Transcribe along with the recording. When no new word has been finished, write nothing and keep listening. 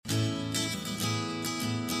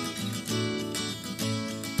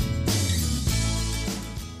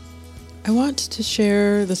I want to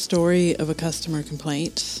share the story of a customer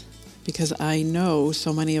complaint because I know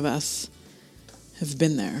so many of us have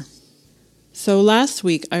been there. So last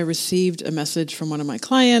week I received a message from one of my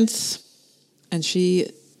clients, and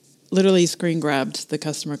she literally screen grabbed the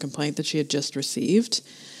customer complaint that she had just received.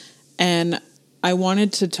 And I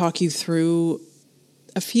wanted to talk you through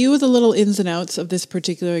a few of the little ins and outs of this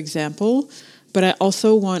particular example, but I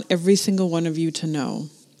also want every single one of you to know,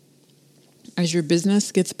 as your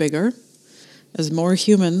business gets bigger, as more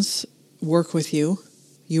humans work with you,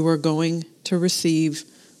 you are going to receive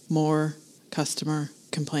more customer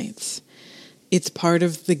complaints. It's part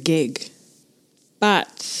of the gig.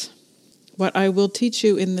 But what I will teach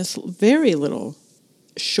you in this very little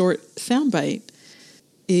short soundbite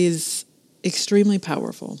is extremely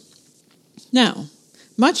powerful. Now,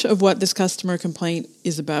 much of what this customer complaint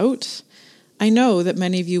is about, I know that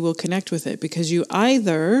many of you will connect with it because you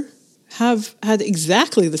either have had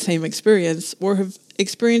exactly the same experience or have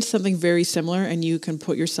experienced something very similar, and you can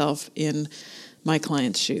put yourself in my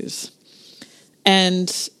client's shoes. And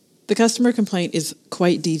the customer complaint is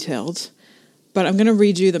quite detailed, but I'm going to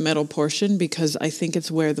read you the middle portion because I think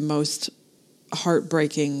it's where the most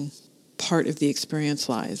heartbreaking part of the experience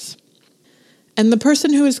lies. And the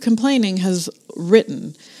person who is complaining has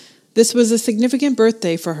written, "This was a significant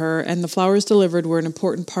birthday for her, and the flowers delivered were an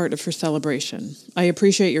important part of her celebration. I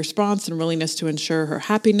appreciate your response and willingness to ensure her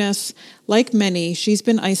happiness. Like many, she's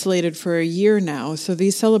been isolated for a year now, so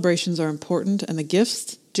these celebrations are important, and the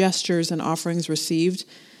gifts, gestures, and offerings received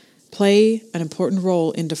play an important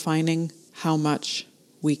role in defining how much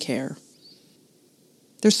we care."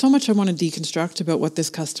 There's so much I want to deconstruct about what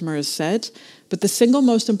this customer has said, but the single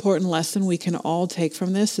most important lesson we can all take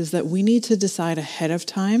from this is that we need to decide ahead of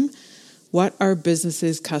time what our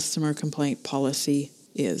business's customer complaint policy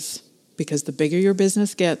is. Because the bigger your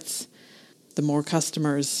business gets, the more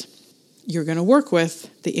customers you're going to work with,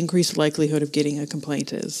 the increased likelihood of getting a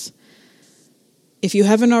complaint is. If you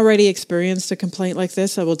haven't already experienced a complaint like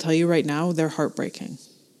this, I will tell you right now, they're heartbreaking.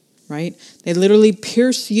 Right? They literally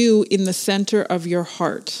pierce you in the center of your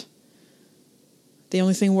heart. The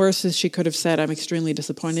only thing worse is she could have said, "I'm extremely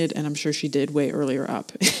disappointed," and I'm sure she did way earlier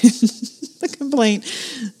up in the complaint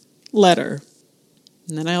letter.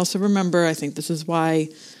 And then I also remember, I think this is why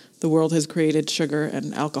the world has created sugar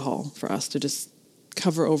and alcohol for us to just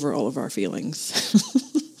cover over all of our feelings.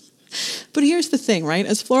 But here's the thing, right?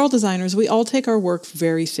 As floral designers, we all take our work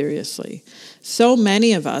very seriously. So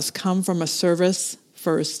many of us come from a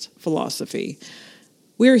service-first philosophy.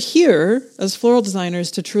 We're here as floral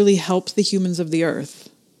designers to truly help the humans of the earth.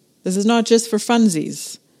 This is not just for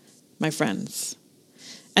funsies, my friends.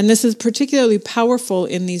 And this is particularly powerful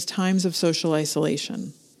in these times of social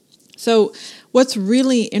isolation. So what's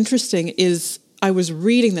really interesting is I was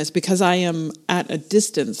reading this because I am at a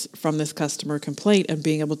distance from this customer complaint, and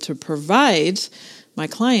being able to provide my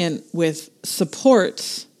client with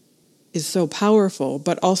support is so powerful,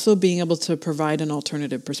 but also being able to provide an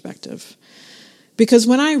alternative perspective. Because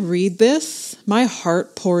when I read this, my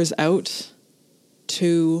heart pours out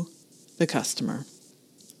to the customer.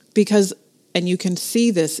 Because, and you can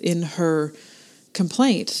see this in her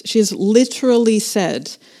complaint, she has literally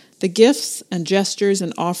said, "The gifts and gestures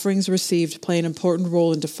and offerings received play an important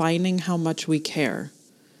role in defining how much we care."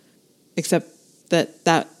 Except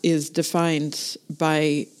that is defined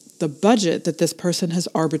by the budget that this person has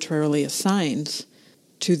arbitrarily assigned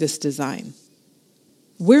to this design.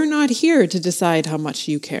 We're not here to decide how much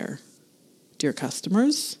you care, dear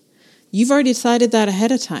customers. You've already decided that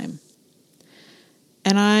ahead of time.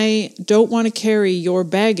 And I don't want to carry your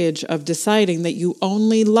baggage of deciding that you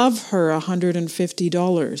only love her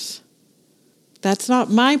 $150. That's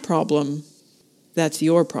not my problem. That's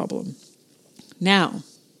your problem. Now,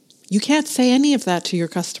 you can't say any of that to your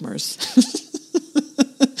customers.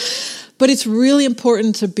 But it's really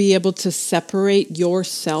important to be able to separate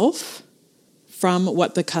yourself from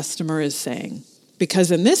what the customer is saying.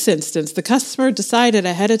 Because in this instance, the customer decided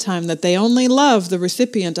ahead of time that they only love the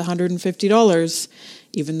recipient $150,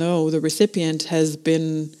 even though the recipient has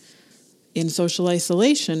been in social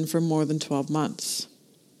isolation for more than 12 months.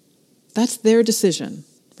 That's their decision,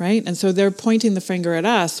 right? And so they're pointing the finger at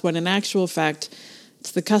us when in actual fact,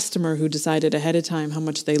 it's the customer who decided ahead of time how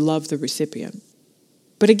much they love the recipient.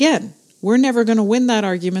 But again, we're never going to win that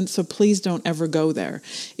argument, so please don't ever go there.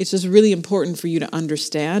 It's just really important for you to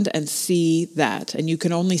understand and see that. And you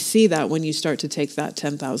can only see that when you start to take that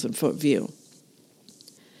 10,000-foot view.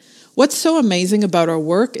 What's so amazing about our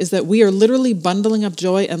work is that we are literally bundling up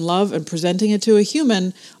joy and love and presenting it to a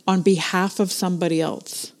human on behalf of somebody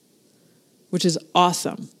else, which is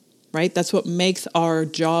awesome, right? That's what makes our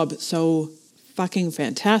job so fucking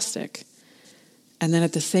fantastic. And then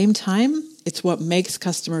at the same time, it's what makes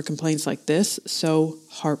customer complaints like this so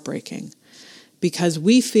heartbreaking. Because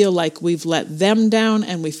we feel like we've let them down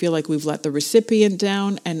and we feel like we've let the recipient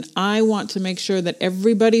down. And I want to make sure that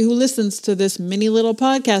everybody who listens to this mini little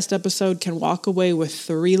podcast episode can walk away with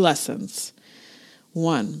 3 lessons.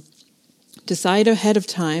 1, decide ahead of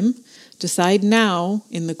time. Decide now,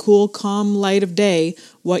 in the cool, calm light of day,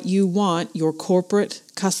 what you want your corporate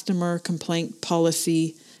customer complaint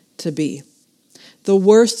policy to be. The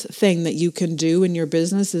worst thing that you can do in your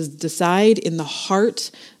business is decide in the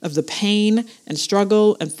heart of the pain and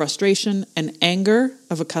struggle and frustration and anger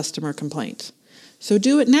of a customer complaint. So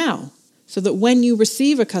do it now, so that when you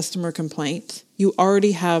receive a customer complaint, you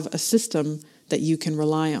already have a system that you can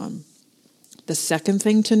rely on. The second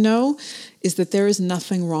thing to know is that there is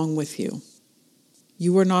nothing wrong with you.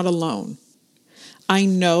 You are not alone. I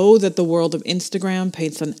know that the world of Instagram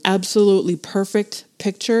paints an absolutely perfect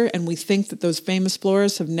picture, and we think that those famous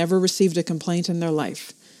florists have never received a complaint in their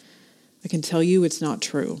life. I can tell you it's not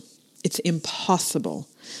true. It's impossible,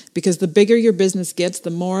 because the bigger your business gets,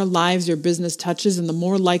 the more lives your business touches, and the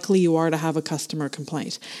more likely you are to have a customer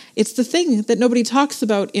complaint. It's the thing that nobody talks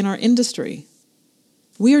about in our industry.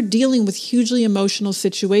 We are dealing with hugely emotional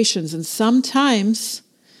situations, and sometimes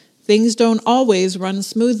things don't always run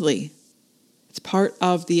smoothly. It's part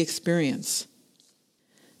of the experience.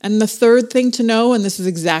 And the third thing to know, and this is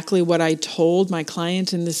exactly what I told my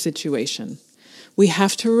client in this situation, we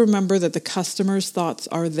have to remember that the customer's thoughts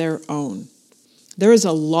are their own. There is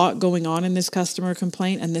a lot going on in this customer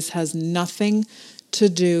complaint, and this has nothing to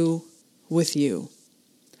do with you.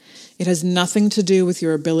 It has nothing to do with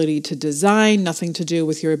your ability to design, nothing to do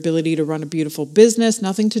with your ability to run a beautiful business,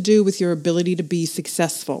 nothing to do with your ability to be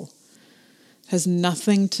successful. Has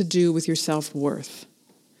nothing to do with your self-worth.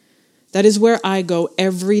 That is where I go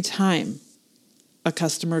every time a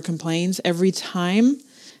customer complains, every time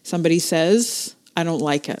somebody says, I don't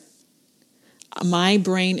like it. My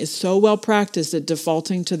brain is so well practiced at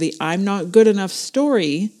defaulting to the I'm not good enough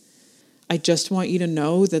story. I just want you to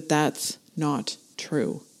know that that's not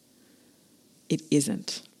true. It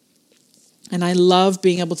isn't. And I love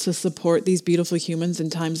being able to support these beautiful humans in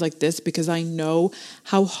times like this, because I know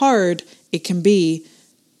how hard it can be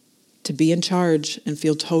to be in charge and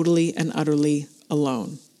feel totally and utterly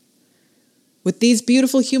alone. With these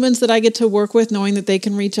beautiful humans that I get to work with, knowing that they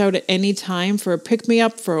can reach out at any time for a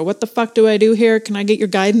pick-me-up, for a what the fuck do I do here? Can I get your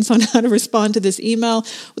guidance on how to respond to this email?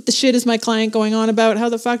 What the shit is my client going on about? How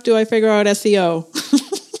the fuck do I figure out SEO?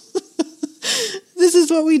 This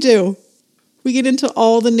is what we do. We get into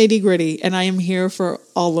all the nitty-gritty, and I am here for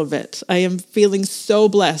all of it. I am feeling so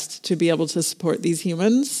blessed to be able to support these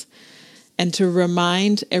humans and to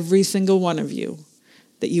remind every single one of you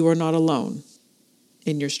that you are not alone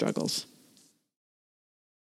in your struggles.